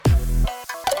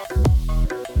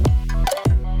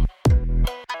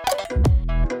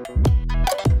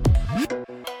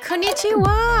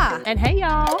Konnichiwa! And hey,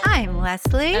 y'all. I'm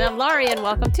Leslie. And I'm Laurie, and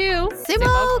welcome to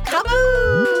Sumo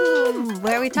Kaboom!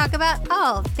 Where we talk about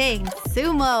all things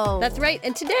sumo. That's right.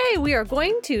 And today we are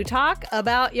going to talk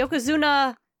about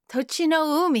Yokozuna Tochi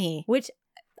no Umi. which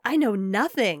I know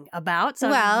nothing about,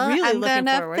 so I'm really looking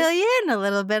gonna forward. fill you in a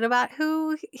little bit about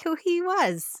who he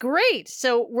was. Great.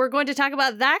 So we're going to talk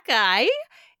about that guy.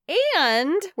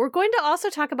 And we're going to also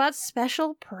talk about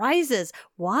special prizes.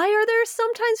 Why are there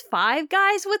sometimes 5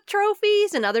 guys with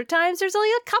trophies and other times there's only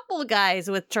a couple of guys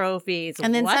with trophies?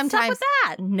 And then What's sometimes up with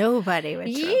that? nobody with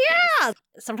trophies. Yeah.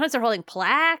 Sometimes they're holding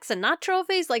plaques and not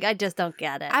trophies. Like, I just don't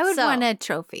get it. I would So, want a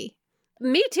trophy.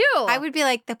 Me too. I would be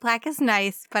like, the plaque is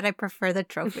nice, but I prefer the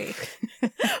trophy.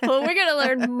 Well, we're going to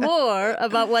learn more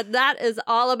about what that is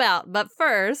all about. But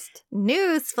first,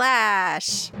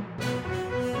 Newsflash!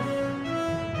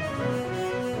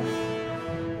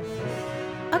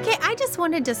 Okay, I just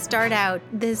wanted to start out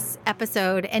this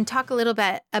episode and talk a little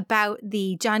bit about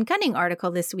the John Gunning article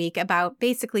this week about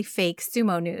basically fake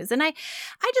sumo news. And I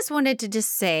just wanted to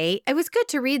just say it was good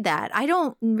to read that. I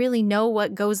don't really know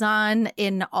what goes on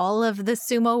in all of the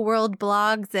sumo world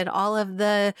blogs and all of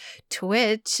the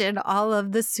Twitch and all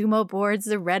of the sumo boards,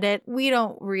 the Reddit. We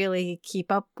don't really keep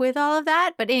up with all of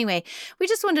that. But anyway, we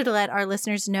just wanted to let our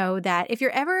listeners know that if you're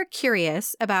ever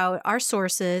curious about our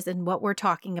sources and what we're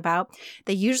talking about,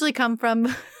 they usually come from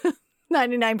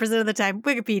 99% of the time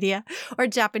Wikipedia or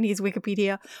Japanese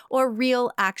Wikipedia or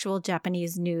real actual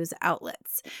Japanese news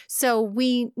outlets. So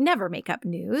we never make up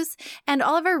news. And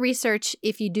all of our research,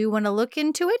 if you do want to look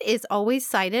into it, is always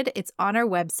cited. It's on our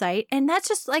website. And that's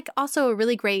just like also a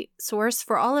really great source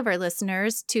for all of our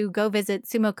listeners to go visit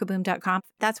sumokaboom.com.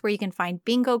 That's where you can find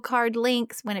bingo card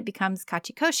links when it becomes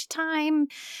Kachikoshi time.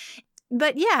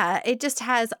 But yeah, it just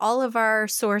has all of our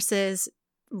sources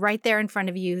right there in front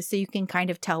of you so you can kind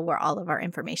of tell where all of our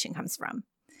information comes from.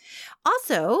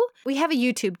 Also, we have a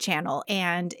YouTube channel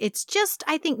and it's just,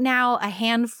 I think now a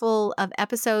handful of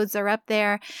episodes are up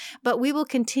there, but we will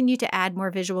continue to add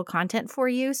more visual content for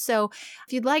you. So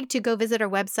if you'd like to go visit our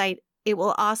website, it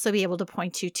will also be able to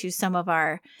point you to some of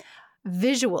our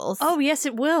visuals. oh, yes,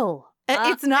 it will.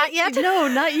 It's not yet? No,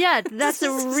 not yet. That's a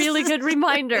really good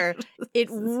reminder. It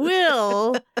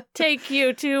will take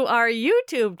you to our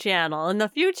YouTube channel in the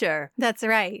future. That's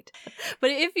right.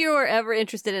 But if you are ever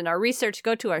interested in our research,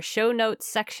 go to our show notes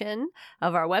section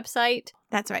of our website.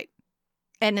 That's right.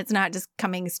 And it's not just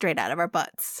coming straight out of our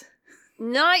butts.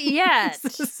 Not yet.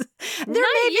 There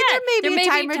may be a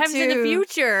time or times two in the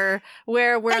future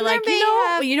where we're And like,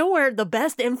 there may you know where the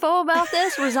best info about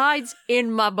this resides?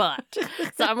 In my butt.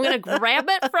 So I'm going to grab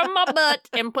it from my butt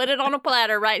and put it on a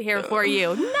platter right here for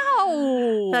you.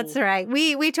 No. That's right.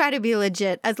 We try to be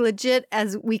legit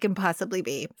as we can possibly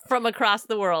be. From across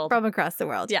the world. From across the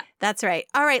world. Yeah. That's right.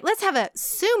 All right, let's have a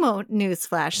sumo news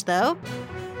flash, though.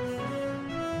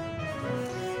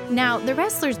 Now, the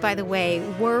wrestlers, by the way,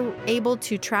 were able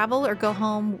to travel or go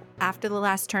home after the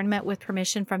last tournament with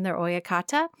permission from their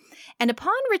oyakata. And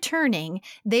upon returning,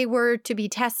 they were to be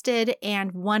tested,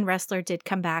 and one wrestler did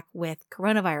come back with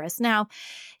coronavirus. Now,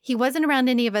 he wasn't around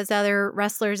any of his other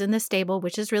wrestlers in the stable,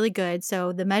 which is really good.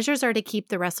 So the measures are to keep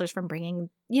the wrestlers from bringing,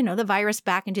 the virus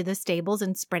back into the stables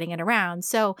and spreading it around.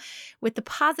 So with the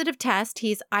positive test,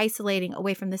 he's isolating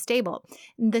away from the stable.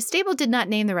 The stable did not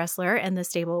name the wrestler, and the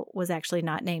stable was actually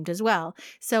not named as well.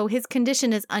 So his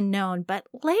condition is unknown. But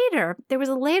later, there was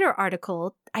a later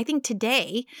article, I think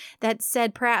today, that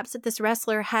said perhaps that this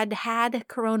wrestler had had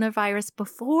coronavirus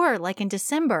before, like in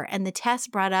December, and the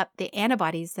test brought up the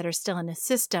antibodies that are still in his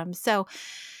system. So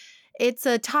it's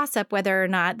a toss-up whether or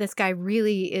not this guy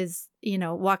really is,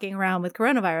 walking around with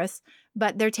coronavirus,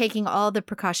 but they're taking all the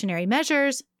precautionary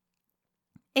measures.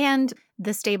 And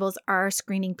the stables are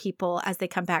screening people as they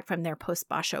come back from their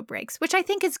post-basho breaks, which I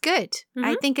think is good. Mm-hmm.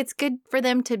 I think it's good for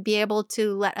them to be able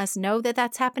to let us know that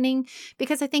that's happening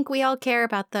because I think we all care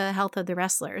about the health of the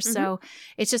wrestlers. Mm-hmm. So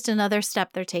it's just another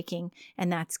step they're taking,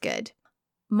 and that's good.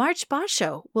 March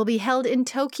Basho will be held in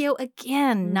Tokyo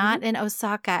again, not in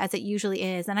Osaka as it usually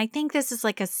is. And I think this is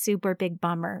like a super big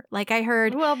bummer. Like I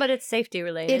heard. Well, but it's safety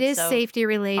related. It is safety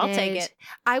related. I'll take it.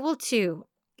 I will too.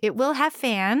 It will have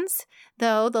fans,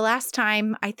 though. The last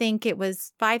time, I think it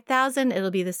was 5,000.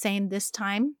 It'll be the same this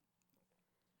time.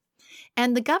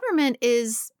 And the government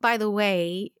is, by the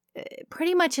way,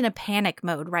 pretty much in a panic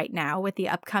mode right now with the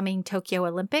upcoming Tokyo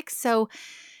Olympics. So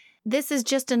This is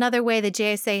just another way the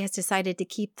JSA has decided to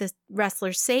keep the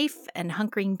wrestlers safe and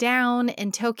hunkering down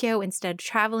in Tokyo instead of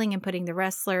traveling and putting the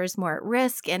wrestlers more at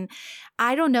risk. And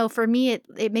I don't know, for me,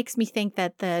 it makes me think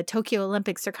that the Tokyo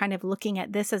Olympics are kind of looking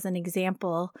at this as an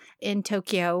example in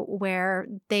Tokyo where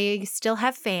they still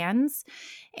have fans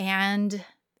and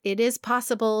it is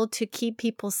possible to keep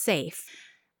people safe.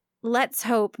 Let's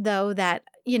hope, though, that,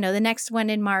 the next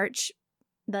one in March,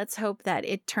 let's hope that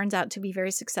it turns out to be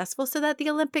very successful so that the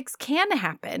Olympics can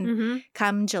happen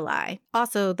come July.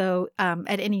 Also, though,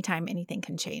 at any time, anything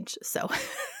can change. So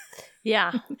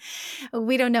Yeah.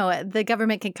 we don't know. The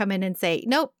government can come in and say,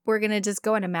 nope, we're going to just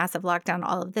go in a massive lockdown,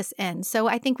 all of this ends. So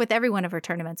I think with every one of our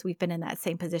tournaments, we've been in that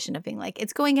same position of being like,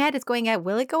 it's going ahead, it's going ahead.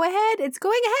 Will it go ahead? It's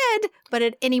going ahead. But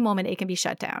at any moment, it can be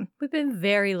shut down. We've been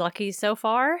very lucky so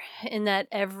far in that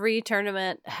every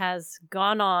tournament has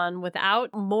gone on without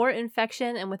more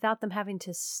infection and without them having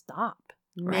to stop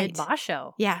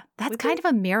mid-basho. Yeah, that's kind of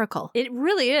a miracle. It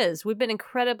really is. We've been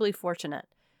incredibly fortunate.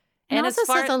 And it also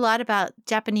says a lot about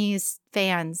Japanese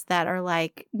fans that are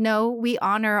like, no, we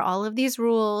honor all of these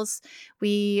rules.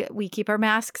 We keep our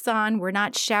masks on. We're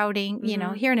not shouting.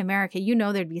 Here in America,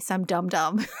 there'd be some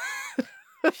dum-dum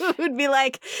who'd be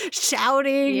like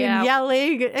shouting and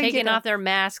yelling. Taking off their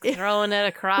mask, throwing it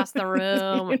across the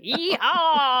room.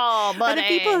 Yeehaw, buddy. But the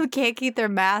people who can't keep their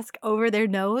mask over their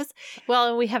nose.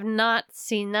 Well, we have not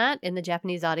seen that in the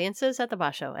Japanese audiences at the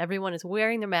Basho. Everyone is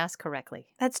wearing their mask correctly.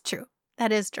 That's true.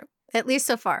 That is true. At least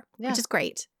so far, which is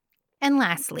great. And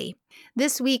lastly,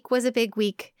 this week was a big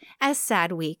week, a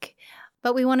sad week,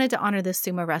 but we wanted to honor the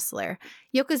sumo wrestler.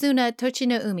 Yokozuna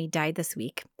Tochinoumi died this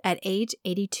week at age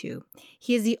 82.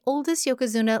 He is the oldest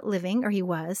Yokozuna living, or he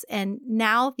was, and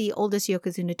now the oldest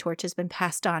Yokozuna torch has been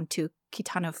passed on to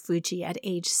Kitano Fuji at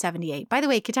age 78. By the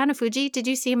way, Kitano Fuji, did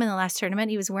you see him in the last tournament?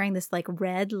 He was wearing this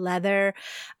red leather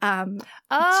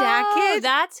jacket.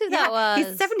 That's who that was.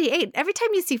 He's 78. Every time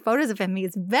you see photos of him,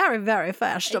 he's very, very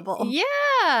fashionable.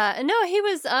 Yeah. No, he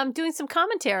was doing some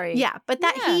commentary. Yeah, but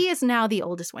he is now the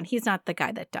oldest one. He's not the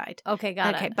guy that died. Okay,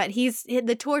 got it. Okay, but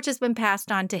the torch has been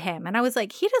passed on to him. And I was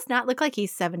like, he does not look like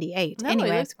he's 78. No,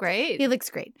 anyway, he looks great. He looks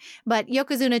great. But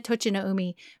Yokozuna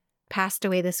Tochinoumi passed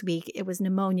away this week. It was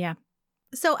pneumonia.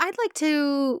 So I'd like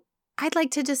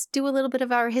to just do a little bit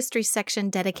of our history section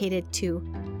dedicated to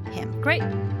him. Great.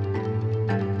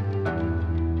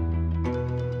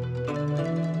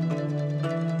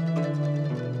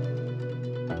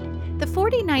 The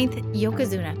 49th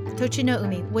Yokozuna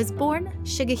Tochinoumi was born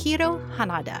Shigehiro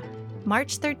Hanada,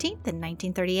 March 13th in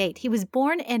 1938. He was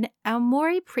born in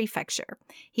Aomori Prefecture.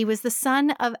 He was the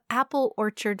son of apple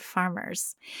orchard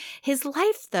farmers. His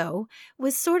life, though,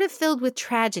 was sort of filled with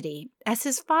tragedy, as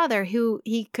his father, who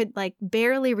he could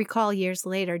barely recall years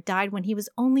later, died when he was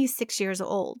only 6 years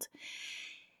old.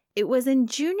 It was in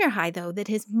junior high, though, that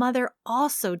his mother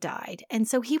also died, and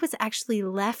so he was actually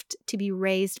left to be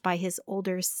raised by his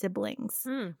older siblings,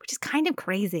 which is kind of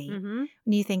crazy when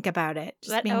you think about it.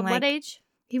 What age?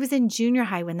 He was in junior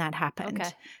high when that happened. Okay.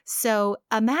 So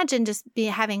imagine just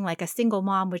having a single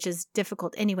mom, which is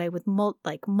difficult anyway with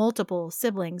multiple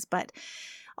siblings, but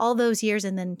all those years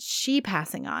and then she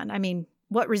passing on. I mean,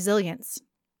 what resilience.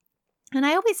 And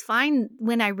I always find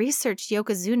when I research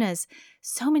Yokozunas,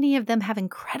 so many of them have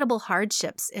incredible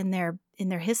hardships in their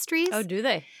histories. Oh, do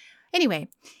they? Anyway.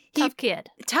 Tough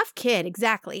kid,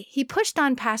 exactly. He pushed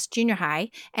on past junior high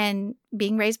and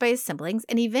being raised by his siblings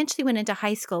and eventually went into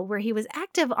high school where he was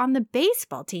active on the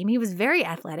baseball team. He was very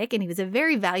athletic and he was a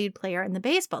very valued player in the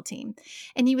baseball team.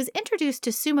 And he was introduced to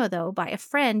sumo, though, by a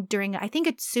friend during, I think,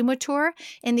 a sumo tour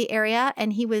in the area.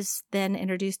 And he was then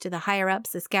introduced to the higher-ups,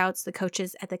 the scouts, the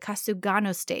coaches at the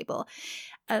Kasugano stable,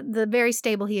 the very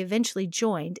stable he eventually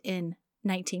joined in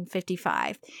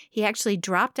 1955. He actually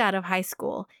dropped out of high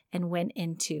school and went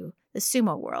into the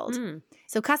sumo world.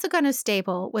 So Kasugano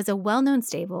stable was a well-known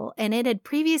stable, and it had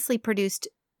previously produced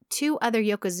two other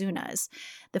Yokozunas.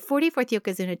 The 44th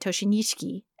Yokozuna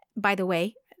Toshinishiki, by the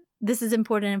way, this is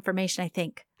important information, I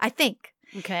think.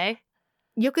 Okay.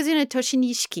 Yokozuna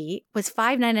Toshinishiki was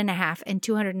 5'9.5" and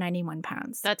 291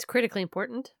 pounds. That's critically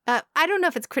important. I don't know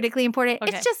if it's critically important.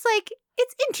 Okay. It's just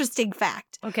it's interesting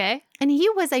fact. Okay. And he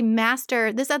was a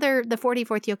master. The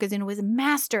 44th Yokozuna was a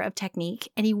master of technique,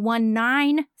 and he won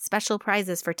 9 special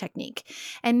prizes for technique.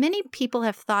 And many people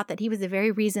have thought that he was the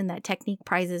very reason that technique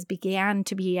prizes began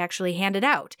to be actually handed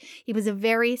out. He was a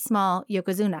very small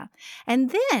Yokozuna.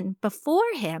 And then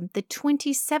before him, the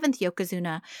 27th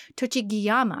Yokozuna,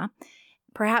 Tochigiyama,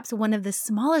 perhaps one of the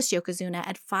smallest Yokozuna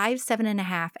at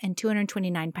 5'7.5" and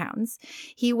 229 pounds.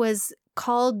 He was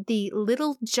called the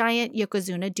Little Giant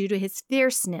Yokozuna due to his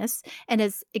fierceness and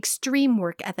his extreme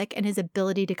work ethic and his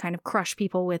ability to kind of crush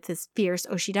people with his fierce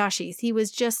oshidashis. He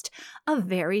was just a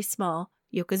very small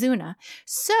Yokozuna.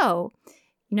 So,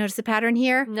 you notice the pattern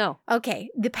here? No. Okay,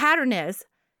 the pattern is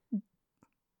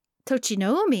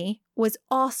Tochinoumi was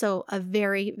also a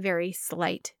very, very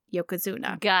slight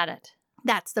Yokozuna. Got it.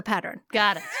 That's the pattern.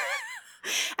 Got it.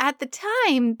 At the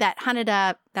time that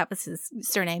Haneda, that was his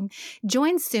surname,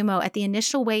 joined sumo at the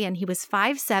initial weigh-in, he was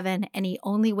 5'7", and he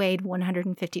only weighed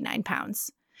 159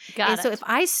 pounds. Got And it. so if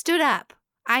I stood up,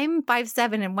 I'm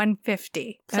 5'7" and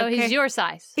 150. So okay? he's your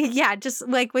size. Yeah, just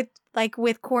like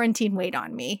with quarantine weight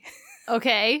on me.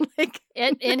 Okay. Like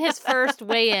In his first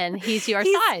weigh-in, he's your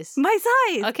He's size. my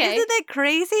size. Okay. Isn't that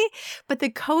crazy? But the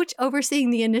coach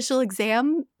overseeing the initial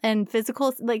exam and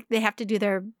physicals, like they have to do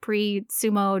their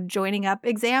pre-sumo joining up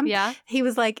exam. Yeah. He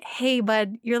was like, hey,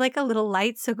 bud, you're like a little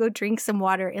light, so go drink some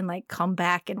water and like come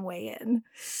back and weigh in.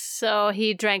 So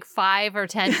he drank 5 or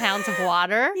 10 pounds of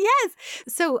water. Yes.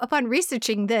 So upon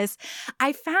researching this,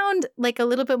 I found like a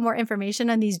little bit more information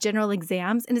on these general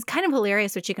exams, and it's kind of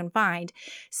hilarious what you can find.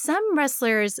 Some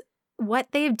wrestlers, what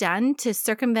they've done to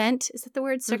circumvent, is that the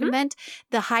word? Circumvent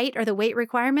the height or the weight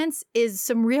requirements is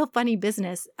some real funny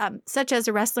business, such as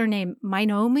a wrestler named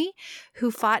Minomi who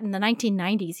fought in the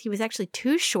 1990s. He was actually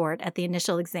too short at the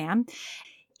initial exam.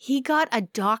 He got a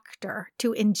doctor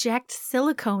to inject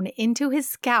silicone into his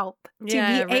scalp to Yeah,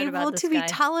 I be read about able this to be guy.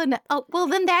 tall enough. Oh, well,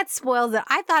 then that spoils it.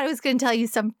 I thought I was going to tell you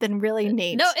something really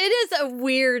neat. No, it is a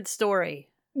weird story.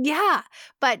 Yeah,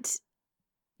 but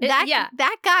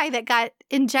that guy that got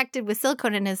injected with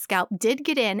silicone in his scalp did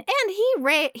get in,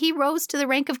 and he rose to the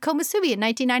rank of komusubi in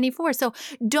 1994. So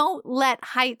don't let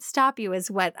height stop you is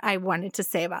what I wanted to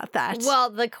say about that. Well,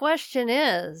 the question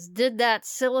is, did that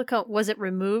silicone, was it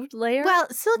removed later? Well,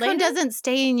 silicone later? doesn't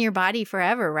stay in your body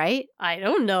forever, right? I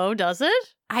don't know, does it?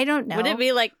 I don't know. Would it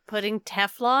be like putting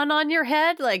Teflon on your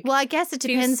head? Like, Well, I guess it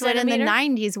few depends what in the centimeter?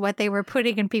 90s what they were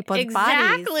putting in people's bodies.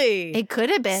 exactly. It could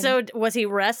have been. So was he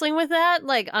wrestling with that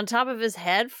like on top of his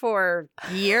head for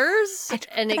years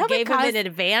and that it would gave him cause- an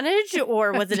advantage,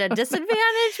 or was it a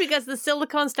disadvantage because the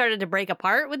silicone started to break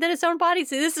apart within his own body?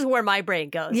 See, this is where my brain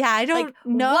goes. yeah, I don't Like,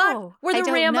 know. What were I the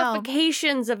don't know.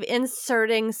 ramifications of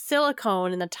inserting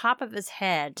silicone in the top of his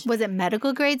head? Was it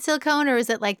medical grade silicone, or is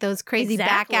it like those crazy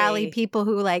back Exactly. alley people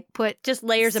who like put Just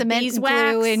layers of cement beeswax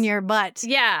glue in your butt?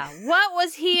 Yeah. What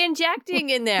was he injecting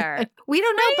in there? We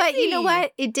don't know, but you know Crazy.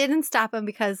 what? It didn't stop him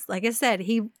because, like I said,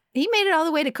 he made it all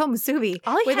the way to komusubi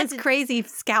All he with had his to- crazy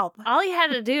scalp. All he had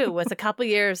to do was a couple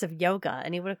years of yoga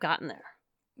and he would have gotten there.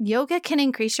 Yoga can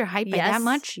increase your height by that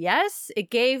much? Yes. It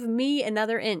gave me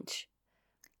another inch.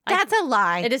 That's a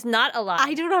lie. It is not a lie.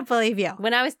 I do not believe you.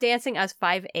 When I was dancing, I was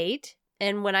 5'8",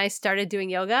 and when I started doing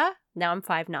yoga, now I'm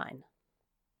 5'9".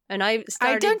 And I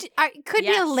started. Could be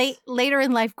a Yes. later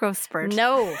in life growth spurt.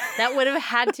 No, that would have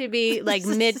had to be like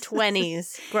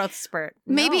mid-20s growth spurt.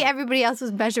 Maybe No. everybody else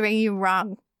was measuring you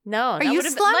wrong. No, that you would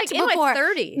have been slumped like in before. my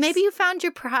 30s. Maybe you found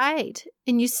your pride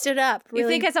and you stood up. You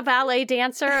Really. think as a ballet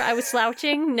dancer I was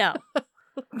slouching? No.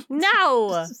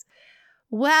 No.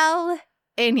 Well,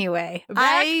 anyway, Back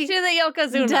I to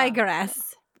the Yokozuna.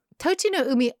 digress. Tochino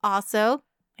Umi also,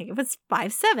 I think it was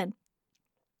 5'7",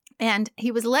 and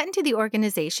he was let into the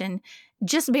organization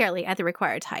just barely at the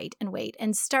required height and weight,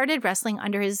 and started wrestling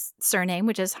under his surname,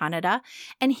 which is Haneda,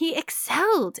 and he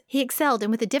excelled. He excelled,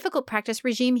 and with a difficult practice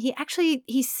regime,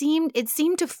 it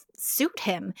seemed to suit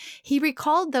him. He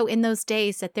recalled, though, in those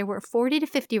days that there were 40 to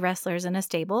 50 wrestlers in a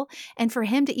stable, and for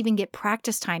him to even get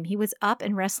practice time, he was up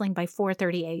and wrestling by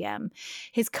 4:30 a.m.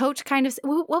 His coach kind of,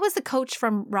 what was the coach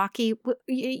from Rocky?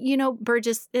 You know,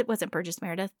 Burgess, it wasn't Burgess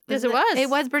Meredith. Yes, it was. It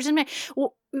was Burgess Meredith.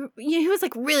 Well, he was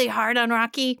like really hard on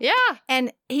Rocky. Yeah.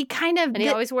 And he kind of, And he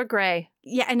always wore gray.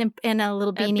 yeah, and a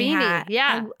little beanie, beanie, hat.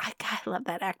 yeah. God, I love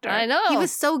that actor. I know. He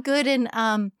was so good in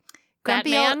Grumpy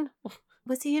Old. Batman.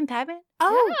 Was he in Batman?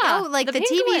 Oh, Yeah, like the the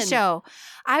TV penguin. show.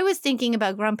 I was thinking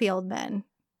about Grumpy Old Men.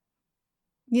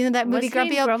 You know that movie, Was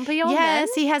he in Grumpy Old Yes,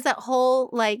 Men? he has that whole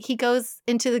like he goes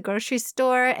into the grocery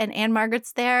store and Anne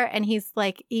Margaret's there, and he's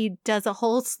like he does a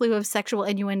whole slew of sexual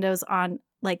innuendos on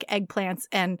like eggplants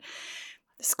and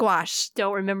squash.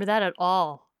 Don't remember that at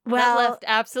all. Well, that left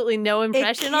absolutely no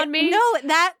impression on me. No,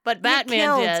 that But Batman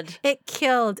killed. did. It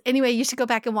killed. Anyway, you should go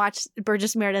back and watch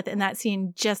Burgess Meredith in that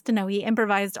scene just to know he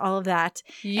improvised all of that.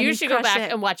 You he should go crushed back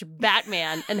it. and watch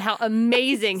Batman and how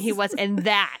amazing he was in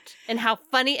that and how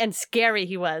funny and scary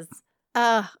he was.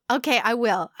 Okay, I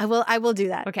will do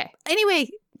that. Okay. Anyway,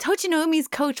 Tochinomi's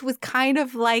coach was kind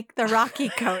of like the Rocky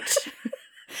coach.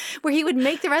 where he would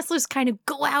make the wrestlers kind of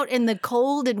go out in the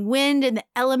cold and wind and the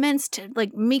elements to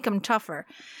like make them tougher.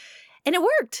 And it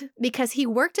worked because he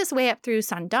worked his way up through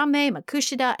Sandame,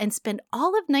 Makushita, and spent all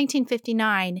of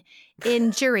 1959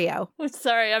 in Juryo. I'm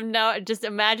sorry, I'm now just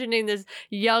imagining this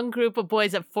young group of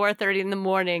boys at 4:30 in the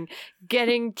morning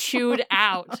getting chewed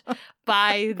out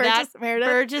by Burgess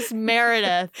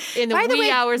Meredith in the wee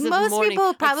hours of the morning. Most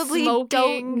people probably like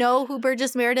don't know who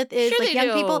Burgess Meredith is. Sure like they young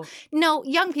do. people. No,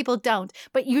 young people don't.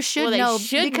 But you should know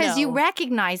because you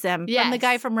recognize him from the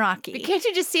guy from Rocky. But can't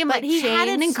you just see him But like he had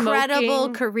an incredible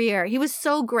smoking? career. He was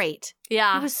so great.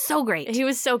 Yeah. He was so great. He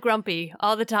was so grumpy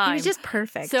all the time. He was just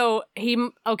perfect. So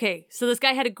so this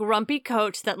guy had a grumpy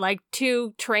coach that liked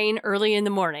to train early in the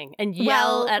morning and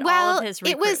yell at all of his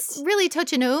recruits. It was really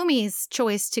Tochinomi's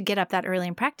choice to get up that early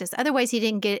in practice. Otherwise, he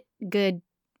didn't get good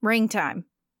ring time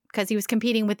because he was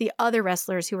competing with the other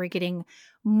wrestlers who were getting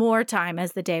more time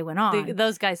as the day went on.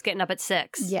 Those guys getting up at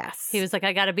 6. Yes. He was like,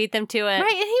 I got to beat them to it. Right, and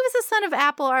he was the son of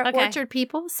apple orchard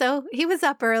people, so he was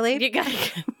up early. You got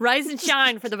to rise and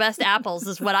shine for the best apples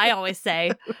is what I always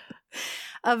say.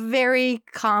 A very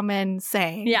common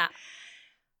saying. Yeah.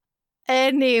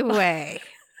 Anyway,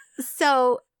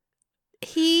 so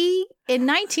he, in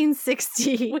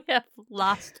 1960... We have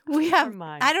lost our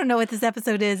mind. I don't know what this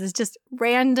episode is. It's just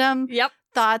random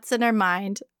thoughts in our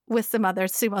mind with some other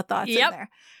sumo thoughts in there.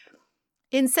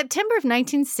 In September of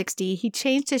 1960, he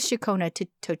changed his shikona to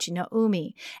Tochi no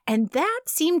Umi, and that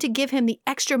seemed to give him the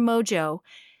extra mojo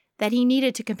that he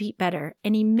needed to compete better,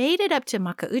 and he made it up to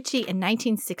Makauchi in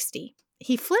 1960.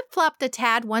 He flip-flopped a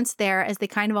tad once there, as they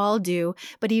kind of all do,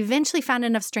 but he eventually found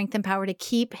enough strength and power to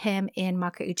keep him in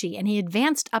Makauchi, and he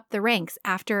advanced up the ranks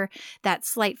after that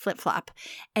slight flip-flop.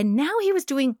 And now he was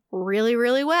doing really,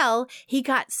 really well. He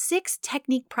got 6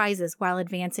 technique prizes while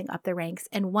advancing up the ranks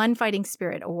and 1 Fighting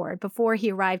Spirit award before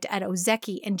he arrived at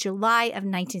Ozeki in July of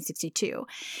 1962.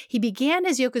 He began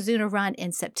his Yokozuna run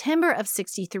in September of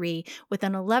 63 with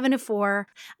an 11-4.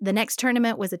 The next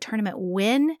tournament was a tournament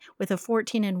win with a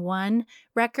 14-1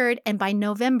 record, and by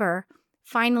November,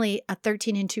 finally a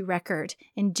 13-2 record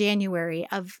in January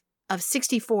of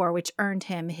 64, which earned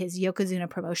him his Yokozuna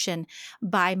promotion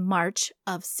by March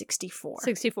of 64.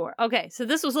 64. Okay, so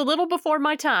this was a little before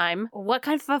my time. What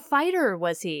kind of a fighter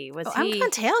was he? I'm going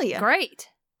to tell you. Great.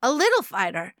 A little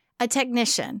fighter, a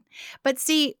technician. But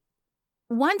see,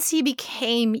 once he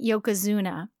became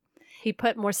Yokozuna, he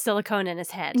put more silicone in his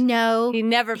head. No. He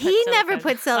never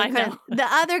put silicone. The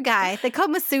other guy, the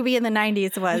Komusubi in the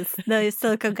 90s was the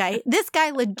silicone guy. This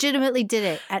guy legitimately did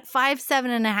it at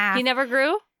 5'7.5". He never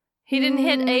grew? He didn't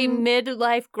hit a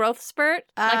midlife growth spurt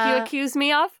like you accused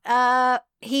me of?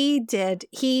 He did.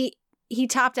 He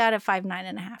topped out at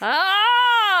 5'9.5".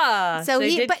 Ah! So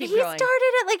he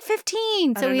started at like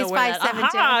 15. So he's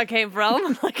 5'7" came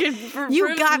from. Like it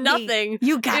you got nothing. Me.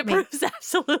 You got me. It proves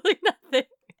absolutely nothing.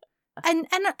 And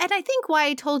I think why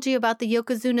I told you about the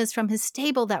Yokozunas from his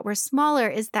stable that were smaller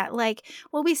is that, like,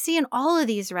 what we see in all of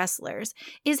these wrestlers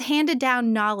is handed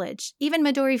down knowledge. Even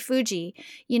Midori Fuji,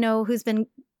 who's been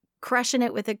crushing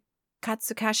it with a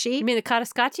Katsukashi. You mean the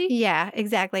Kataskachi? Yeah,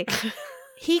 exactly.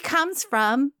 He comes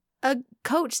from a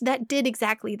coach that did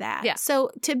exactly that. Yeah. So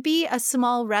to be a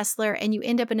small wrestler and you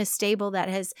end up in a stable that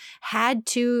has had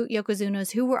 2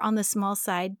 Yokozunas who were on the small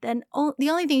side, then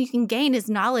the only thing you can gain is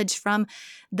knowledge from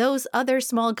those other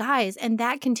small guys. And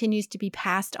that continues to be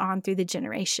passed on through the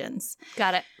generations.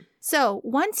 Got it. So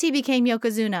once he became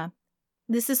Yokozuna,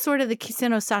 this is sort of the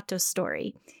Kiseno Sato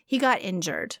story. He got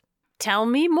injured. Tell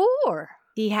me more.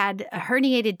 He had a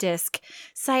herniated disc,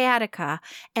 sciatica,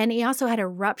 and he also had a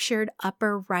ruptured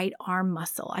upper right arm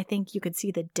muscle. I think you could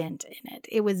see the dent in it.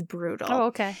 It was brutal. Oh,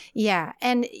 okay. Yeah,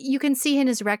 and you can see in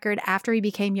his record after he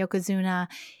became Yokozuna,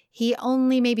 he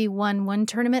only maybe won 1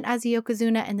 tournament as a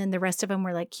Yokozuna, and then the rest of them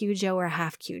were like Kyujo or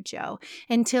half Kyujo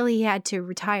until he had to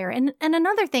retire. And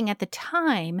another thing, at the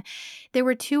time, there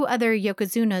were 2 other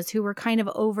Yokozunas who were kind of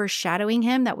overshadowing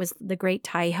him. That was the great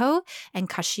Taiho and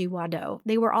Kashiwado.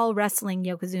 They were all wrestling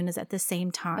Yokozunas at the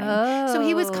same time. Oh. So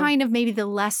he was kind of maybe the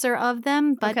lesser of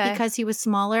them, but because he was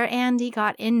smaller and he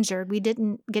got injured, we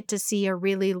didn't get to see a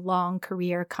really long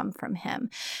career come from him.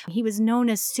 He was known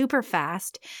as super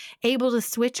fast, able to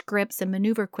switch grips and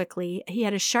maneuver quickly. He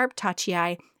had a sharp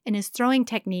tachiai, and his throwing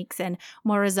techniques and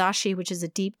morizashi, which is a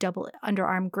deep double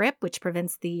underarm grip, which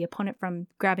prevents the opponent from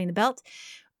grabbing the belt.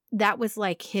 That was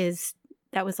like his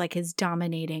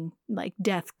dominating, like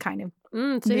death kind of. So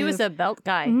move. he was a belt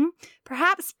guy. Mm-hmm.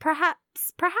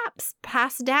 Perhaps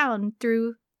passed down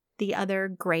through the other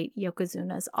great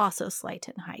Yokozunas, also slight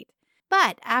in height.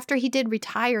 But after he did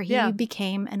retire, he Yeah.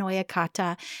 became an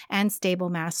oyakata and stable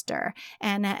master,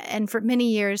 and for many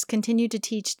years continued to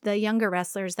teach the younger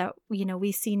wrestlers that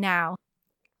we see now.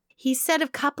 He said a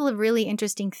couple of really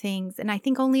interesting things, and I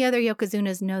think only other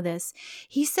yokozunas know this.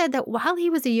 He said that while he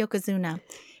was a yokozuna,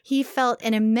 he felt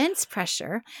an immense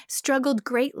pressure, struggled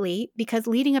greatly because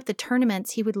leading up to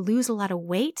tournaments, he would lose a lot of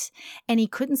weight, and he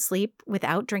couldn't sleep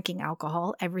without drinking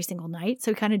alcohol every single night. So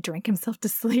he kind of drank himself to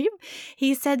sleep.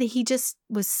 He said that he just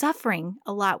was suffering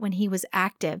a lot when he was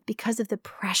active because of the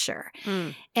pressure.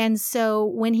 And so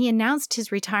when he announced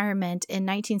his retirement in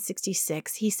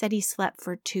 1966, he said he slept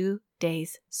for 2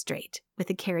 days straight with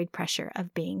the carried pressure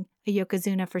of being a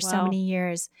yokozuna for so many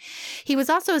years. He was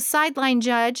also a sideline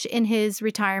judge in his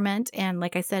retirement and,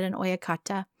 like I said, an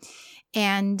oyakata.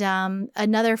 And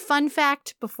another fun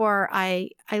fact before I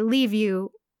leave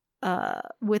you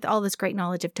with all this great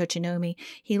knowledge of Tochinomi,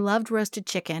 he loved roasted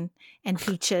chicken and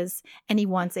peaches, and he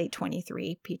once ate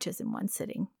 23 peaches in one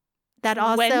sitting. That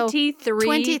also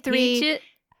 23 peaches?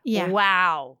 Yeah.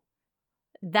 Wow.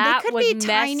 That could would be mess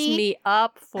tiny. me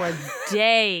up for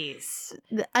days.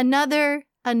 Another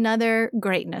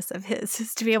greatness of his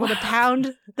is to be able to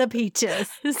pound the peaches.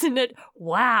 Isn't it?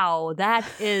 Wow. That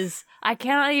is, I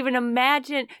cannot even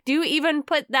imagine. Do you even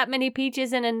put that many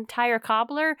peaches in an entire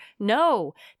cobbler?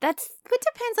 No. It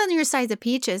depends on your size of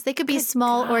peaches. They could be Good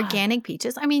small God. organic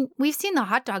peaches. I mean, we've seen the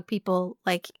hot dog people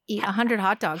eat 100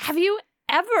 hot dogs. Have you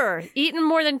ever eaten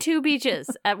more than 2 peaches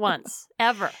at once?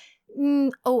 Ever?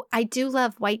 I do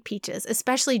love white peaches,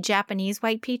 especially Japanese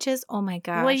white peaches. Oh my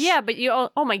gosh. Well, yeah, but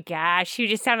oh my gosh, you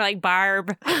just sounded like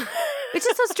Barb. Which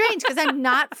is so strange because I'm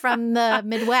not from the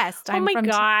Midwest. Oh I'm my from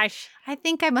gosh. I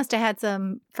think I must have had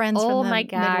some friends Oh from the my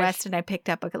gosh. Midwest and I picked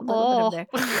up a little bit of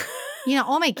there.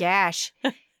 Oh my gosh.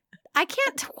 I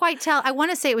can't quite tell. I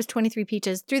want to say it was 23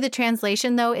 peaches. Through the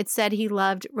translation, though, it said he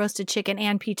loved roasted chicken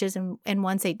and peaches and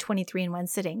once ate 23 in one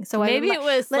sitting. So maybe it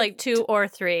was like 2 or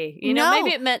 3. No.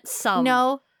 Maybe it meant some.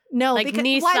 No, Like because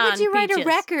Nissan why would you write peaches. a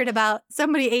record about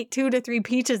somebody ate 2 to 3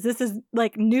 peaches? This is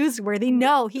like newsworthy.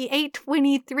 No, he ate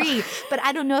 23, but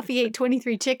I don't know if he ate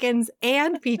 23 chickens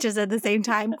and peaches at the same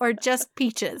time or just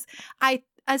peaches. I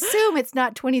assume it's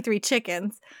not 23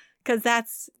 chickens because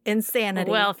that's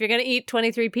insanity. Well, if you're going to eat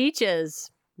 23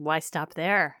 peaches, why stop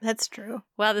there? That's true.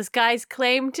 Well, this guy's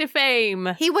claim to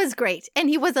fame. He was great and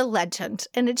he was a legend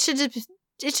and it should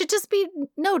just be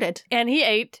noted. And he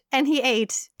ate. And he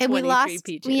ate. And we 23 lost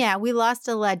peaches. Yeah, we lost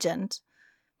a legend.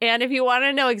 And if you want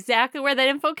to know exactly where that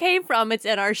info came from, it's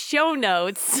in our show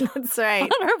notes That's right.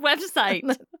 on our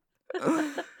website.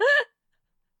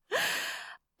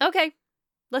 Okay,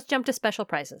 let's jump to special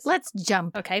prizes. Let's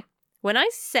jump. Okay, when I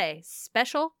say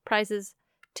special prizes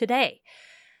today,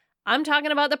 I'm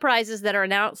talking about the prizes that are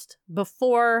announced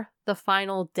before the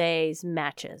final day's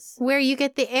matches. Where you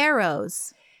get the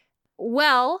arrows.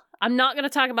 Well, I'm not going to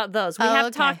talk about those. We have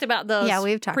okay. talked about those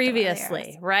We've talked about the previously,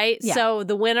 arrows. right? Yeah. So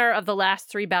the winner of the last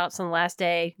 3 bouts on the last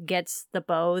day gets the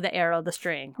bow, the arrow, the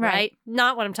string, right? Right.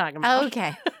 Not what I'm talking about.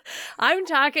 Okay. I'm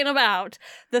talking about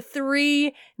the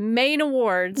 3 main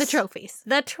awards. The trophies.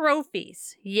 The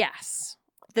trophies, yes.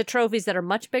 The trophies that are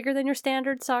much bigger than your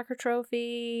standard soccer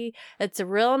trophy. It's a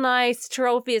real nice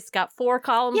trophy. It's got 4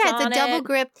 columns on it. Yeah, it's a double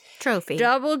grip trophy.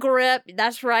 Double grip,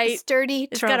 that's A right. sturdy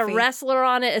It's trophy. got a wrestler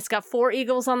on it. It's got 4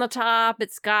 eagles on the top.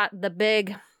 It's got the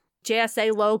big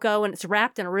JSA logo, and it's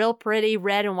wrapped in a real pretty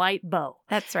red and white bow.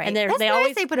 That's right. And That's they nice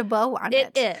always they put a bow on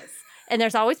it. It is. And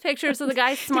there's always pictures of the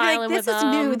guy To be like, smiling this with is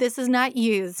them. new. This is not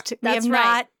used. We That's have right.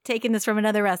 not taken this from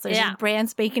another wrestler. This Yeah. is brand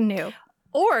spanking new.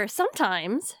 Or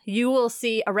sometimes you will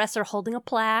see a wrestler holding a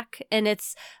plaque, and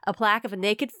it's a plaque of a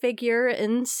naked figure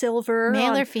in silver.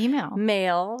 Male on- or female?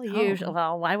 Male. Usually. Oh.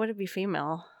 Well, why would it be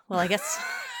female? Well, I guess,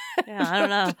 yeah, I don't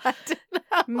know. I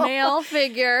don't know. Male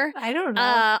figure. I don't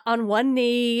know. On one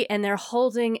knee, and they're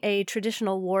holding a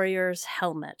traditional warrior's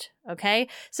helmet. Okay?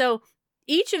 So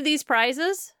each of these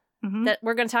prizes Mhm. that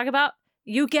we're going to talk about,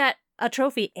 you get a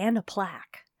trophy and a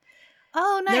plaque.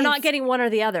 Oh, nice. They're not getting one or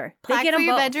the other. plaque they get for them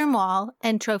your both. bedroom wall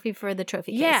and trophy for the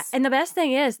trophy case. Yeah, and the best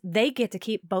thing is they get to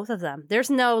keep both of them. There's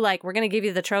no like, we're going to give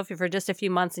you the trophy for just a few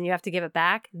months and you have to give it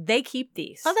back. They keep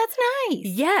these. Oh, that's nice.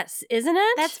 Yes, isn't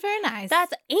it? That's very nice.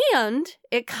 And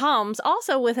it comes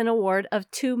also with an award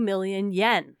of 2 million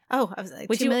yen. Oh, I was like,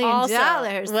 Which $2 you million. also,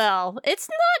 well, it's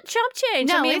not chump change.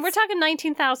 No, I mean, it's- we're talking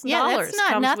 $19,000 Yeah, that's not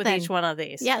comes with nothing. each one of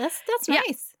these. Yeah, that's Yeah,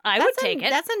 nice. I That's would take it.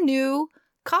 That's a new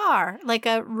car, like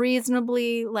a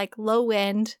reasonably like low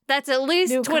end. That's at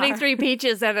least New car. 23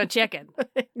 peaches and a chicken.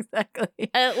 Exactly.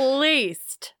 At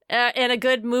least. And a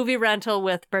good movie rental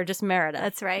with Burgess Meredith.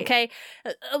 That's right. Okay.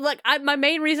 Look, my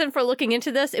main reason for looking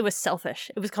into this, it was selfish.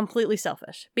 It was completely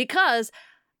selfish. Because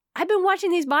I've been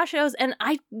watching these boss shows and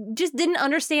I just didn't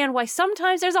understand why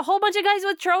sometimes there's a whole bunch of guys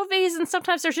with trophies and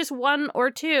sometimes there's just one or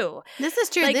two. This is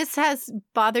true. Like, this has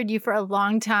bothered you for a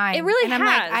long time. It really and I'm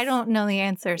like, has. I don't know the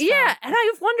answer. So. Yeah, and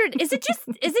I've wondered, is it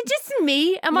just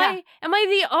me? Am I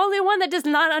the only one that does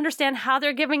not understand how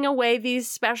they're giving away these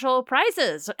special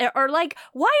prizes? Or like,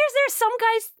 why is there some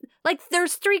guys, like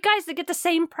there's 3 guys that get the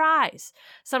same prize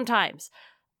sometimes?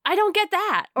 I don't get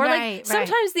that. Or like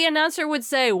sometimes the announcer would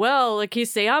say, well, like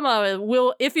Kiseyama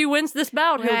will, if he wins this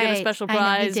bout, he'll get a special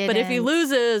prize. But if he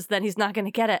loses, then he's not going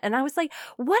to get it. And I was like,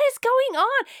 what is going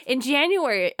on? In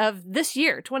January of this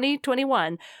year,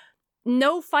 2021,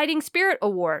 no Fighting Spirit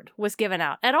Award was given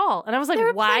out at all. And I was like, there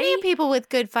were why? plenty of people with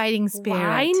good fighting spirit.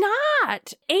 Why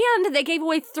not? And they gave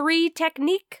away 3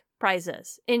 technique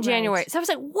prizes in January. Right. So I was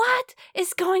like, what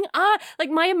is going on?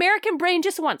 Like my American brain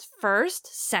just wants 1st,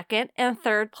 2nd, and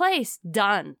 3rd place.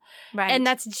 Done. Right. And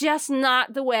that's just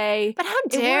not the way. But how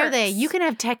dare they? works. You can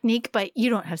have technique, but you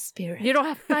don't have spirit. You don't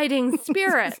have fighting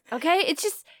spirit. Okay? It's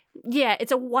just,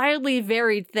 it's a wildly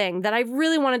varied thing that I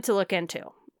really wanted to look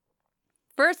into.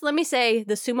 First, let me say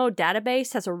the Sumo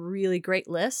database has a really great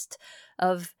list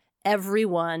of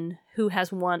everyone who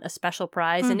has won a special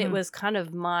prize. And it was kind of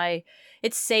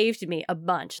it saved me a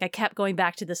bunch. I kept going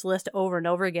back to this list over and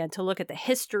over again to look at the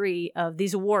history of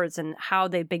these awards and how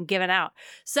they've been given out.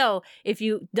 So if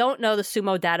you don't know the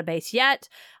Sumo database yet,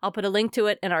 I'll put a link to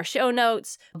it in our show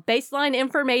notes. Baseline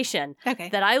information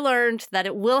that I learned that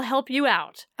it will help you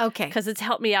out. Okay. Because it's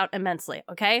helped me out immensely.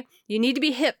 Okay. You need to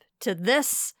be hip to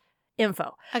this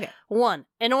info. Okay. 1,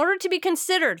 in order to be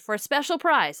considered for a special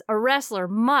prize, a wrestler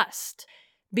must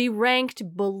be ranked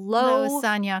below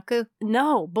Sanyaku.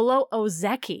 below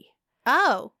Ozeki.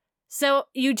 Oh. So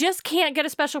you just can't get a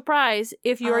special prize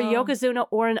if you're a Yokozuna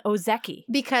or an Ozeki.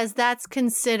 Because that's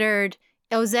considered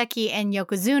Ozeki and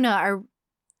Yokozuna are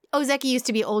Ozeki used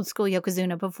to be old school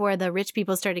Yokozuna before the rich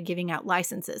people started giving out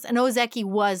licenses. And Ozeki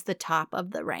was the top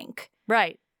of the rank.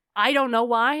 Right. I don't know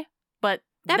why, but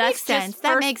that that's makes sense. Just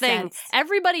That first makes thing. sense.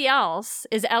 Everybody else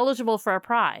is eligible for a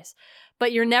prize,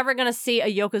 but you're never going to see a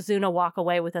Yokozuna walk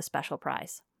away with a special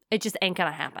prize. It just ain't going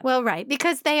to happen. Well, right,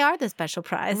 because they are the special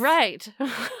prize. Right.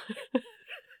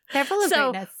 They're full of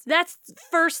greatness. That's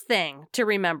first thing to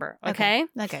remember, okay?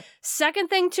 Okay. Second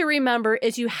thing to remember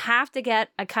is you have to get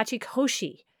a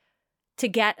Kachikoshi to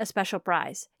get a special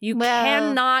prize. You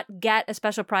cannot get a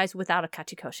special prize without a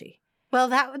Kachikoshi. Well,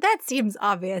 that seems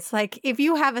obvious. Like, if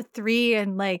you have a 3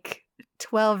 and, like,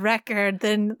 12 record,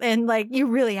 then, and, like, you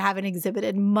really haven't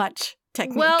exhibited much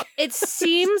technique. Well, it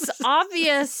seems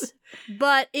obvious,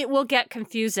 but it will get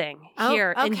confusing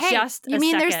here in just a You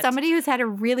mean second. there's somebody who's had a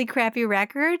really crappy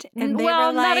record? And they well,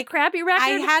 were like, not a crappy record.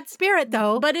 I had spirit,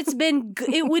 though. But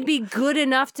it would be good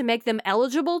enough to make them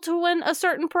eligible to win a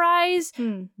certain prize,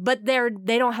 but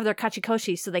they don't have their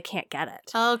Kachikoshi, so they can't get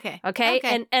it. Okay.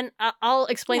 Okay? And I'll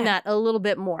explain that a little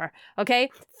bit more. Okay?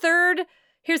 Third,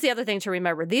 here's the other thing to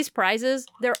remember. These prizes,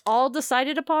 they're all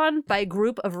decided upon by a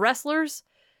group of wrestlers,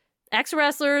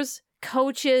 ex-wrestlers,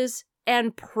 coaches,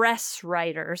 and press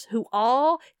writers who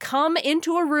all come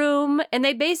into a room, and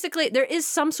they basically, there is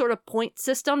some sort of point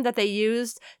system that they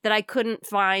used that I couldn't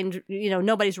find.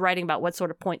 Nobody's writing about what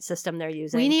sort of point system they're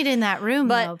using. We need in that room,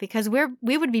 though, because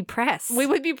we would be pressed. We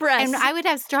would be pressed. And I would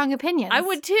have strong opinions. I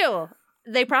would too.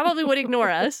 They probably would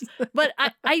ignore us. But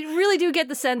I really do get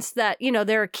the sense that,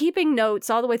 they're keeping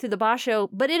notes all the way through the boss show,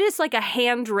 but it is like a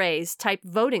hand-raised type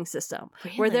voting system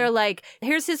where they're like,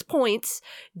 here's his points.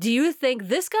 Do you think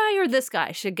this guy or this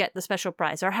guy should get the special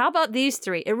prize? Or how about these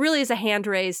 3? It really is a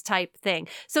hand-raised type thing.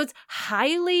 So it's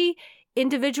highly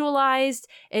individualized.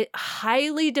 It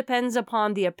highly depends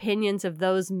upon the opinions of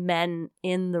those men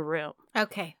in the room.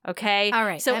 Okay. Okay. All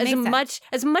right. So that makes sense.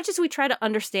 as much as we try to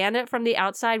understand it from the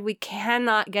outside, we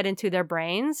cannot get into their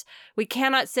brains. We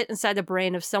cannot sit inside the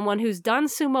brain of someone who's done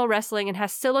sumo wrestling and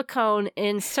has silicone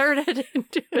inserted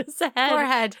into his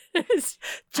Forehead.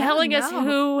 telling us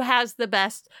who has the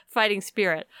best fighting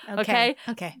spirit. Okay.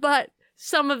 Okay. But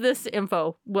some of this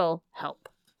info will help.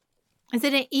 Is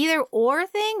it an either or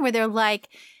thing where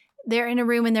they're in a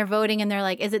room and they're voting and they're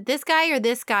like, is it this guy or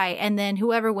this guy? And then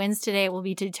whoever wins today will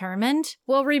be determined?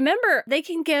 Well, remember, they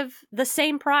can give the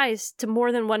same prize to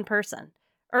more than one person.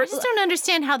 I just don't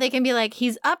understand how they can be like,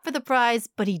 he's up for the prize,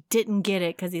 but he didn't get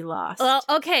it because he lost. Well,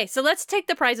 okay, so let's take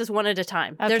the prizes one at a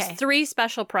time. Okay. There's 3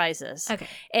 special prizes. Okay.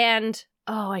 And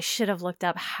Oh, I should have looked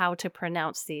up how to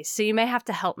pronounce these. So you may have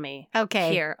to help me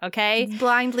Okay. here, okay?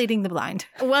 Blind leading the blind.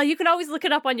 Well, you can always look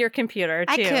it up on your computer,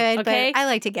 too. I could, okay? but I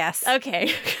like to guess.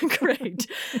 Okay, great.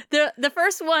 The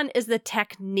first one is the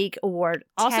Technique Award,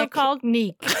 also called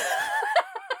the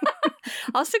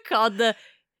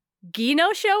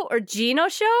Gino Show or Gino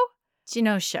Show?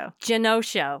 Gino Show. Gino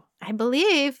Show. I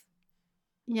believe.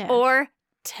 Yeah. Or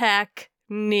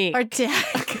Technique. Or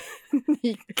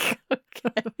technique.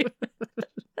 Okay.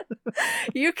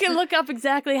 You can look up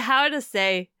exactly how to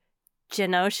say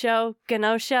Genosho.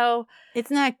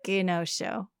 It's not Gino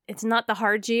Show. It's not the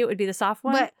hard G. It would be the soft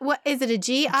one. What is it? A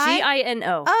G-I?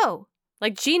 G-I-N-O. Oh.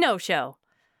 Like Gino Show.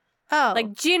 Oh.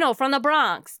 Like Gino from the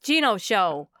Bronx. Gino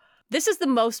Show. This is the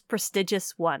most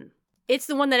prestigious one. It's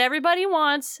the one that everybody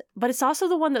wants, but it's also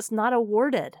the one that's not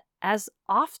awarded as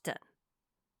often.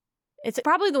 It's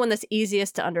probably the one that's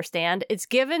easiest to understand. It's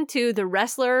given to the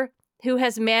wrestler who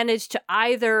has managed to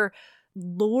either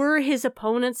lure his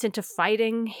opponents into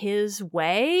fighting his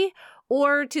way,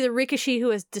 or to the Rikishi who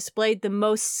has displayed the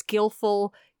most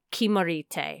skillful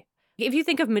Kimarite. If you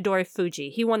think of Midori Fuji,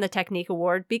 he won the Technique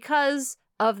Award because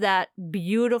of that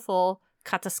beautiful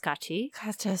Katasukachi.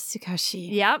 Katasukashi.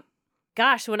 Yep.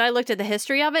 Gosh, when I looked at the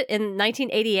history of it in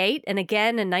 1988 and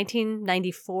again in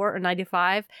 1994 or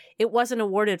 95, it wasn't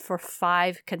awarded for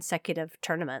 5 consecutive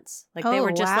tournaments. Like they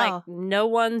were just like, no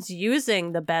one's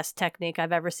using the best technique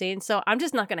I've ever seen, so I'm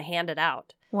just not going to hand it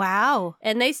out. Wow.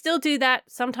 And they still do that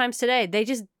sometimes today. They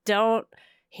just don't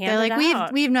hand it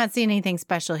out. We've not seen anything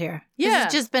special here. Yeah. This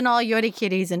has just been all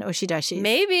Yorikiris and Oshidashis.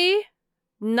 Maybe.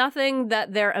 Nothing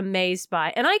that they're amazed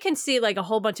by. And I can see like a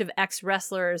whole bunch of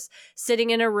ex-wrestlers sitting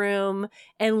in a room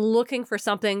and looking for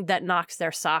something that knocks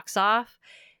their socks off.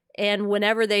 And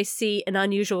whenever they see an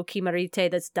unusual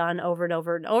Kimarite that's done over and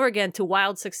over and over again to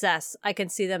wild success, I can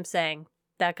see them saying,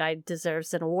 that guy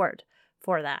deserves an award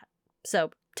for that. So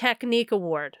Technique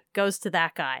Award goes to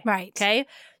that guy. Right. Okay?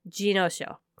 Gino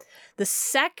Show. The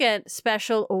second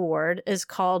special award is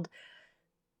called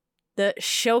the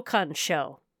Shokun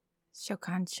Show.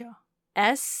 Shokan Show.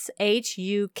 S-H-U-K-U-N.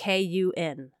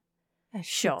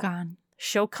 Show. Shokan.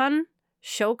 Shokan?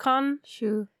 Shokun?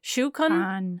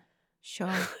 Shukun? Show.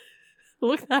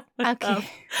 Look that one up. Okay.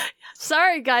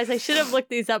 Sorry, guys. I should have looked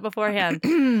these up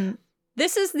beforehand.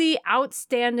 This is the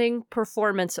Outstanding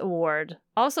Performance Award,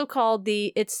 also called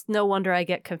the It's No Wonder I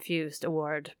Get Confused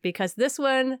Award, because this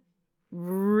one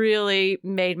really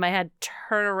made my head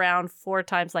turn around 4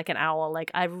 times like an owl. Like,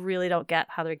 I really don't get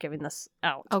how they're giving this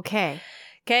out. Okay.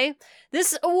 Okay?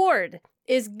 This award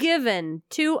is given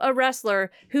to a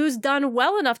wrestler who's done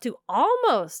well enough to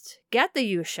almost get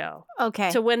the Yusho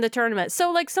Okay. to win the tournament. So,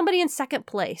 like, somebody in second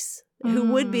place,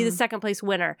 who would be the second place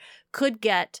winner, could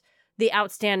get the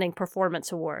Outstanding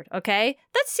Performance Award. Okay?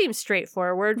 That seems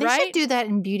straightforward, they right? should do that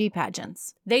in beauty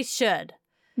pageants. They should.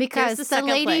 Because There's the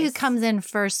lady place. who comes in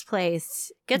first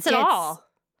place Gets it all.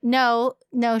 No.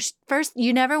 First,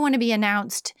 you never want to be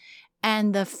announced,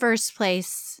 and the first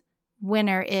place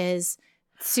winner is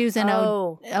Susan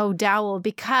O'Dowell,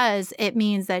 because it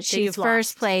means that she's you've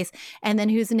first lost. place, and then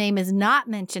whose name is not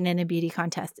mentioned in a beauty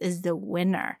contest is the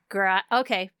winner.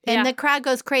 Okay. And the crowd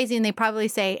goes crazy, and they probably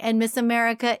say, and Miss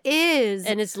America is,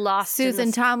 and it's lost.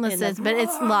 Susan Tomlin says, but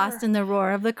it's lost in the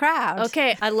roar of the crowd.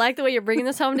 Okay, I like the way you're bringing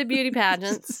this home to beauty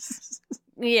pageants.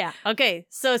 Yeah. Okay.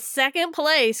 So second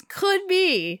place could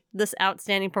be this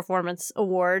Outstanding Performance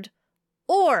Award,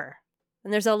 and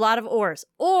there's a lot of ors,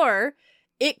 or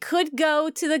it could go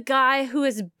to the guy who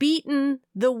has beaten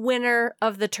the winner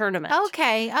of the tournament.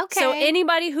 Okay. So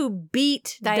anybody who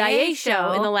beat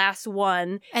Daisho in the last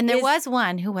one. And there was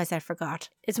one. Who was I forgot?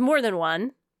 It's more than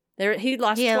one. He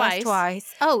lost twice. Lost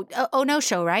twice. Oh,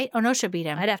 Onosho, right? Onosho beat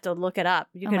him. I'd have to look it up.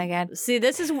 My God. See,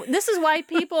 this is why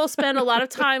people spend a lot of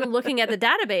time looking at the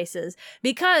databases,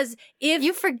 because if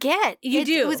you forget, do.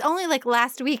 It was only like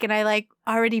last week, and I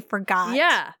already forgot.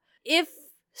 Yeah. If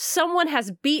someone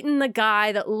has beaten the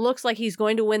guy that looks like he's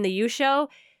going to win the Yusho,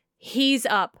 he's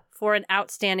up for an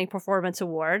Outstanding Performance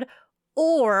Award.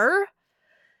 Or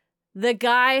the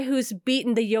guy who's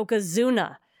beaten the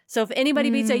Yokozuna. So if anybody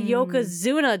beats a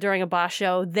Yokozuna during a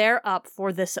basho, they're up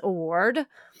for this award.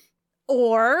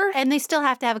 And they still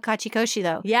have to have a kachikoshi,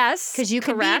 though. Yes, because you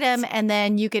could beat him, and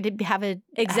then you could have a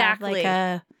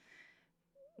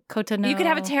kotono. You could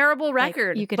have a terrible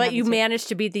record, but you managed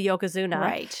to beat the Yokozuna.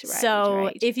 Right.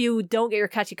 So if you don't get your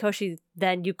kachikoshi,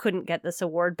 then you couldn't get this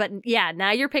award. But yeah,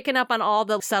 now you're picking up on all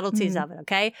the subtleties of it,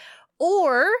 okay?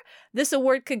 Or this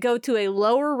award could go to a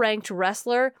lower ranked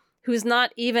wrestler who's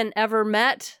not even ever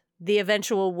met the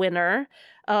eventual winner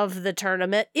of the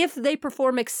tournament if they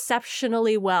perform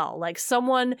exceptionally well. Like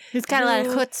someone who's kind of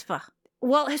like chutzpah.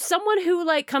 Well, if someone who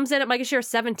like comes in at Maegashira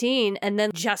 17 and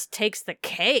then just takes the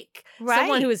cake. Right.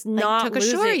 Someone who is not took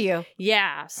losing. a Shoryu.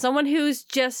 Yeah. Someone who's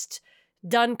just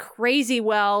done crazy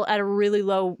well at a really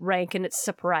low rank and it's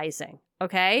surprising.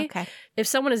 Okay? Okay. If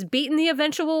someone has beaten the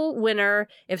eventual winner,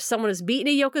 if someone has beaten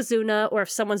a Yokozuna, or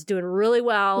if someone's doing really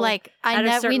well. Like, at a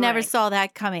we certain never rank. saw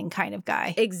that coming kind of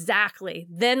guy. Exactly.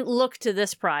 Then look to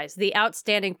this prize, the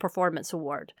Outstanding Performance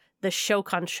Award, the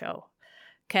Shokan Show.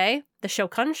 Okay? The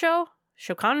Shokan Show?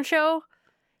 Shokan Show?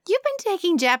 You've been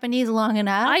taking Japanese long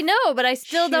enough. I know, but I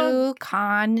still don't.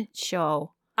 Shokan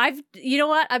Show. You know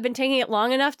what? I've been taking it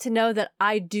long enough to know that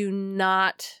I do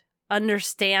not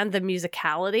understand the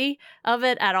musicality of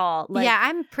it at all. Like, yeah,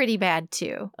 I'm pretty bad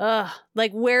too.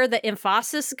 Like where the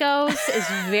emphasis goes is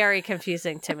very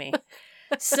confusing to me.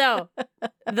 So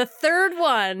the third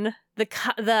one,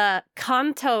 the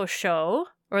Kanto Show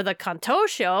or the Kanto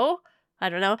Show, I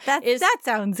don't know. That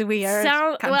sounds weird.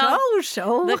 Kanto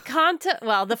Show.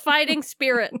 The Fighting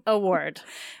Spirit Award.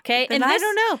 Okay. And I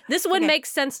don't know. This one Okay. makes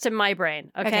sense to my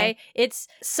brain. Okay? Okay. It's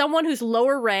someone who's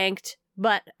lower ranked,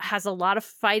 but has a lot of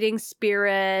fighting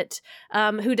spirit,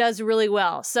 who does really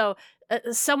well. So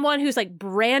someone who's like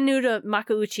brand new to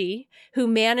Makuuchi,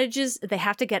 they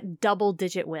have to get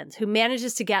double-digit wins, who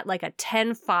manages to get like a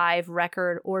 10-5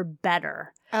 record or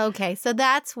better. Okay, so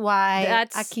that's why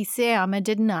Akiseyama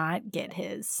did not get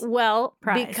his Well,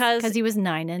 prize. because he was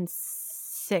 9-6,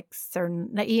 or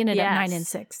he ended up Yes.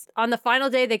 9-6. on the final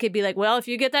day, they could be like, well, if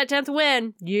you get that 10th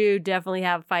win, you definitely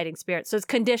have fighting spirit. So it's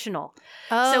conditional.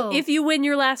 Oh, So if you win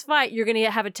your last fight, you're going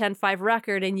to have a 10-5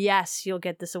 record, and yes, you'll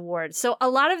get this award. So a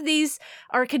lot of these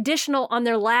are conditional on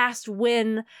their last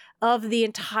win of the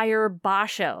entire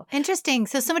basho. interesting.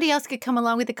 So somebody else could come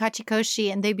along with the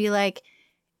Kachikoshi and they'd be like,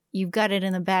 you've got it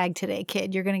in the bag today,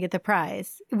 kid. You're going to get the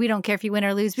prize. We don't care if you win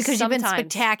or lose because you've been Sometimes.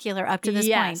 spectacular up to this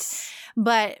point.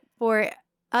 But for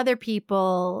other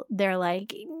people, they're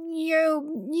like,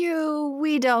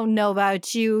 we don't know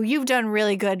about you. You've done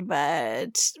really good,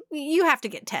 but you have to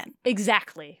get 10.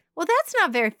 Exactly. Well, that's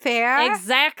not very fair.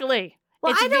 Exactly.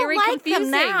 Well, It's I don't very like confusing.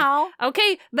 them now.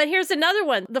 Okay, but here's another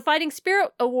one. The Fighting Spirit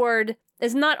Award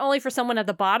is not only for someone at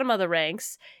the bottom of the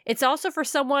ranks, it's also for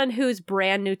someone who's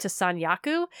brand new to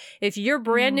Sanyaku. If you're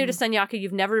brand new to Sanyaku,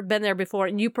 you've never been there before,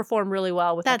 and you perform really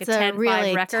well with That's like a 10-5 a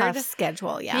really record. tough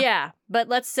schedule, yeah. Yeah, but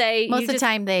let's say Most of the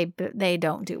time, they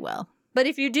don't do well. But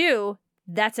if you do,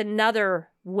 that's another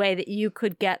way that you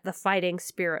could get the Fighting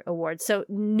Spirit Award. So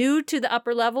new to the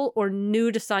upper level or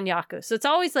new to Sanyaku. So it's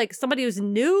always like somebody who's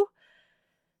new,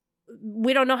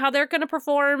 we don't know how they're going to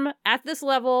perform at this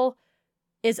level,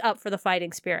 is up for the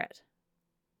Fighting Spirit.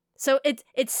 So it's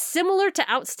similar to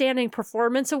Outstanding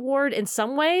Performance Award in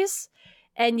some ways,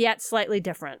 and yet slightly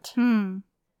different.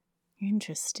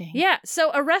 Interesting. Yeah,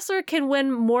 so a wrestler can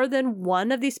win more than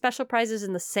one of these special prizes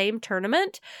in the same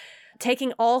tournament.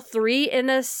 Taking all three in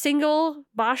a single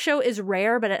basho is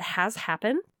rare, but it has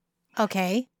happened.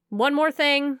 Okay. One more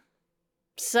thing.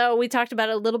 So we talked about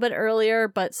it a little bit earlier,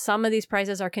 but some of these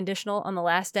prizes are conditional on the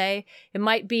last day. It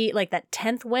might be like that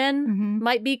 10th win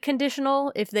might be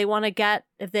conditional if they want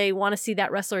to see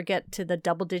that wrestler get to the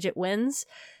double-digit wins.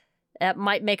 It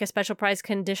might make a special prize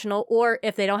conditional, or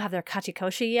if they don't have their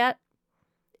Kachikoshi yet.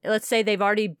 Let's say they've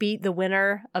already beat the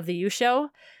winner of the Yusho,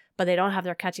 but they don't have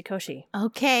their Kachikoshi.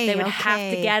 Okay. They would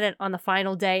have to get it on the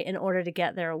final day in order to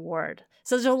get their award.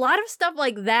 So there's a lot of stuff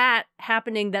like that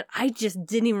happening that I just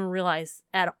didn't even realize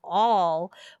at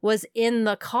all was in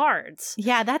the cards.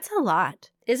 Yeah, that's a lot.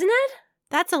 Isn't it?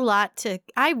 That's a lot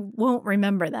I won't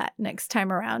remember that next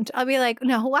time around. I'll be like,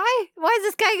 no, why is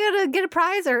this guy going to get a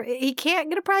prize? Or he can't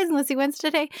get a prize unless he wins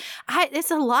today. It's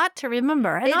a lot to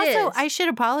remember. And It also, is. I should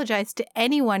apologize to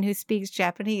anyone who speaks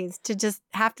Japanese to just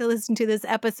have to listen to this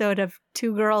episode of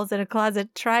two girls in a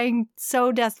closet trying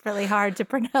so desperately hard to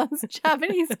pronounce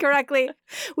Japanese correctly.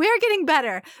 We are getting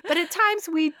better, but at times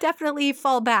we definitely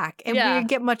fall back and Yeah. we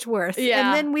get much worse. Yeah.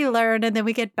 And then we learn and then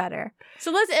we get better.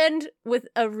 So let's end with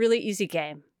a really easy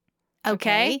game.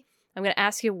 Okay. I'm going to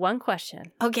ask you one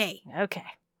question. Okay. Okay.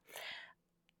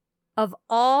 Of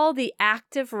all the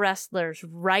active wrestlers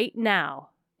right now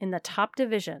in the top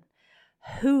division,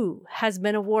 who has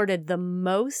been awarded the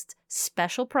most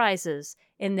special prizes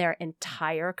in their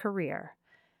entire career?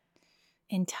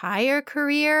 Entire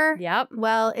career? Yep.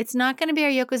 Well, it's not going to be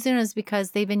our Yokozunas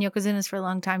because they've been Yokozunas for a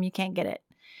long time. You can't get it.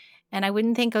 And I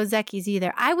wouldn't think Ozeki's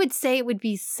either. I would say it would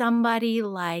be somebody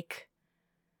like,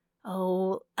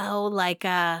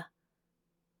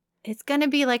 it's going to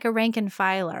be like a rank and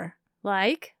filer.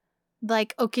 Like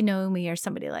Okinoumi or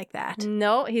somebody like that.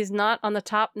 No, he's not on the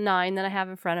top 9 that I have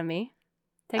in front of me.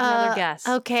 Take another guess.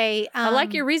 Okay. I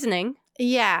like your reasoning.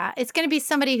 Yeah, it's going to be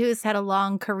somebody who's had a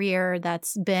long career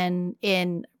that's been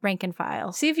in rank and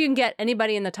file. See if you can get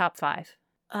anybody in the top 5.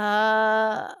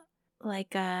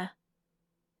 Like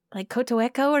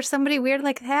Kotoeko or somebody weird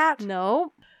like that.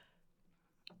 No.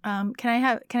 Can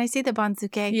I see the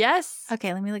Bonsuke? Yes.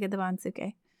 Okay, let me look at the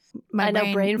Bonsuke.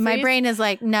 Brain My freeze. brain is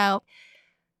like, no.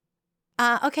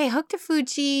 Okay, Hokuto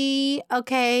Fuji.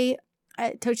 Okay,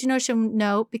 Tochinoshin,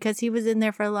 no, because he was in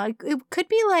there for a long. It could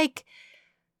be like,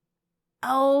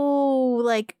 no,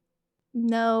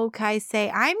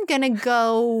 Kaisei. I'm gonna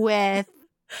go with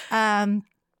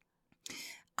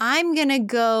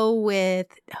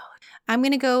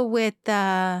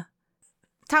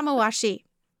Tamawashi.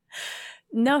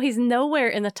 No, he's nowhere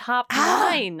in the top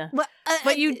 9.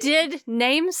 But you did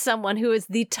name someone who is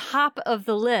the top of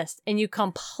the list, and you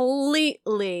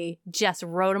completely just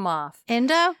wrote him off.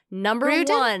 Endo? Number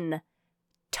Ryuden? 1,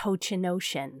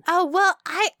 Tochinoshin. Oh, well,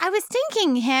 I was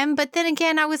thinking him, but then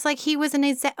again, I was like, he was an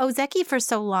Ozeki for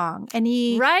so long, and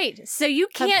he... Right. So you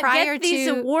can't prior get these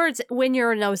to- awards when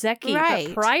you're an Ozeki. Right.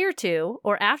 But prior to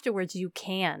or afterwards, you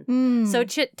can. Mm. So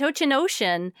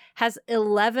Tochinoshin has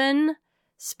 11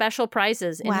 special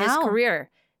prizes in his Wow.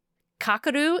 career.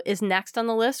 Kakeru is next on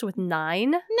the list with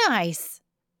 9. Nice.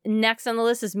 Next on the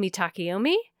list is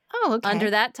Mitakeyomi. Oh, okay. Under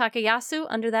that, Takayasu.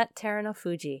 Under that, Terano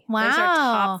Fuji. Those are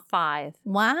Wow. top 5.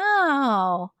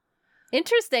 Wow.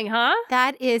 Interesting, huh?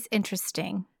 That is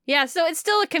interesting. Yeah, so it's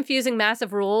still a confusing mass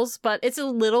of rules, but it's a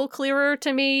little clearer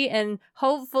to me and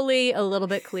hopefully a little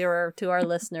bit clearer to our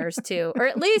listeners too. Or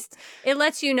at least it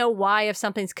lets you know why, if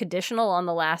something's conditional on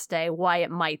the last day, why it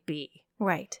might be.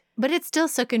 Right. But it's still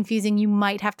so confusing. You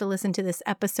might have to listen to this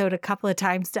episode a couple of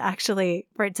times to actually,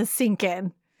 for it to sink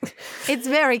in. It's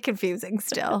very confusing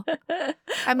still.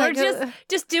 I'm Or like,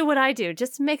 just do what I do.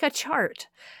 Just make a chart.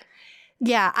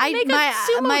 yeah, Make a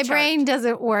sumo my chart. brain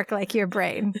doesn't work like your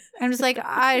brain. I'm just like,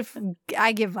 I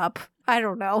give up. I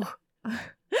don't know.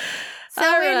 So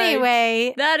All right.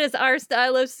 anyway, That is our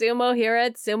style of sumo here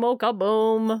at Sumo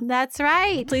Kaboom. that's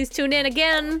right. Please tune in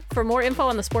again for more info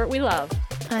on the sport we love.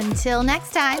 Until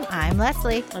next time, I'm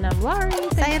Leslie. And I'm Laurie.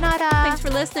 Sayonara. Thanks for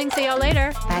listening. See y'all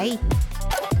later. Bye.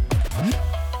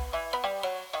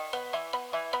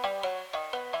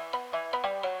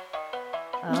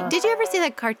 Did you ever see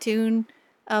that cartoon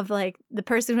of like the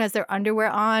person who has their underwear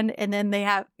on and then they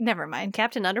have, never mind.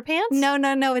 Captain Underpants?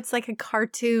 No. It's like a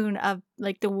cartoon of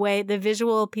like the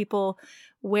visual people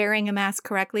wearing a mask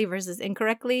correctly versus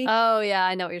incorrectly. Oh, yeah.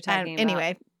 I know what you're talking about.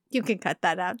 Anyway, you can cut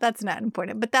that out. That's not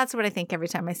important. But that's what I think every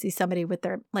time I see somebody with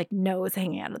their like nose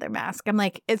hanging out of their mask. I'm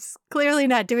like, it's clearly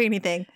not doing anything.